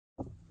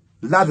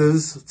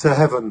Ladders to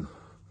heaven.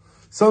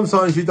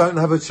 Sometimes you don't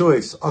have a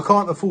choice. I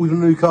can't afford a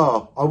new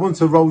car. I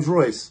want a Rolls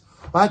Royce.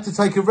 I had to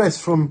take a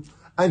rest from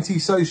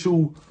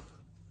antisocial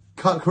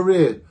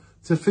career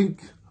to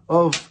think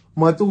of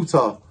my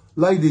daughter,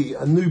 lady,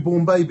 and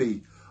newborn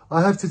baby.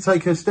 I have to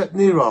take a step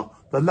nearer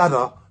the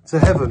ladder to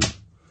heaven.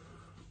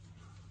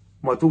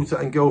 My daughter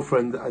and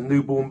girlfriend and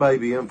newborn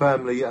baby and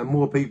family and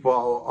more people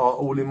are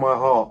all in my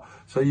heart.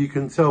 So you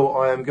can tell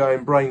I am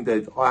going brain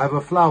dead. I have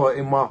a flower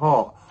in my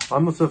heart.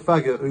 I'm not a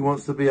faggot who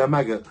wants to be a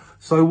maggot.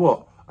 So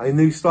what? A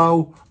new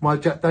style? My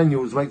Jack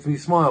Daniels makes me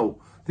smile.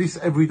 This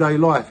everyday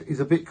life is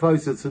a bit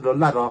closer to the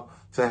ladder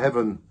to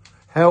heaven.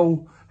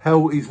 Hell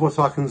is what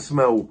I can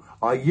smell.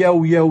 I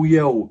yell, yell,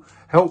 yell.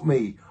 Help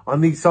me. I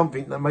need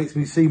something that makes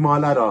me see my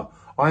ladder.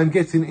 I am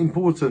getting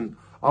important.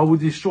 I will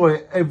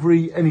destroy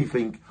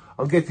anything.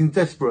 I'm getting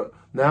desperate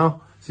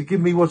now. So give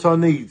me what I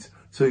need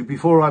to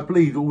before I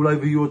bleed all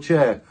over your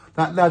chair.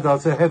 That ladder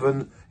to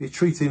heaven is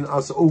treating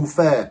us all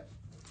fair.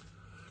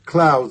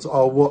 Clouds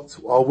are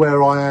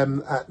where I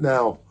am at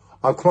now.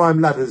 I've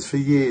climbed ladders for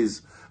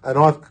years and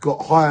I've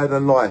got higher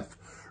than life.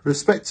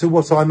 Respect to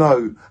what I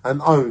know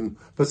and own,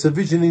 but a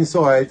vision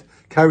inside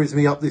carries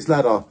me up this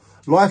ladder.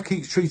 Life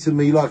keeps treating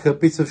me like a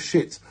bit of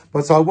shit,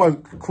 but I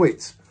won't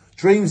quit.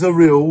 Dreams are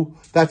real,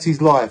 that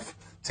is life,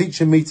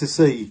 teaching me to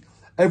see.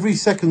 Every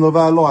second of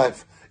our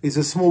life is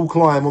a small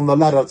climb on the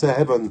ladder to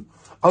heaven.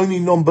 Only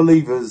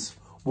non-believers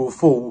will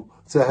fall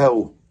to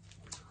hell.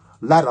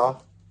 Ladder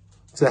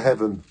to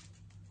heaven.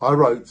 I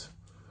wrote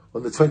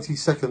on the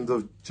 22nd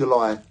of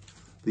July,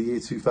 the year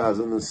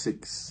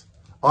 2006.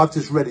 I've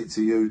just read it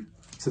to you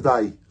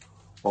today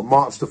on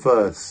March the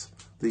 1st,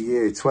 the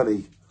year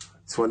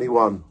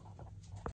 2021.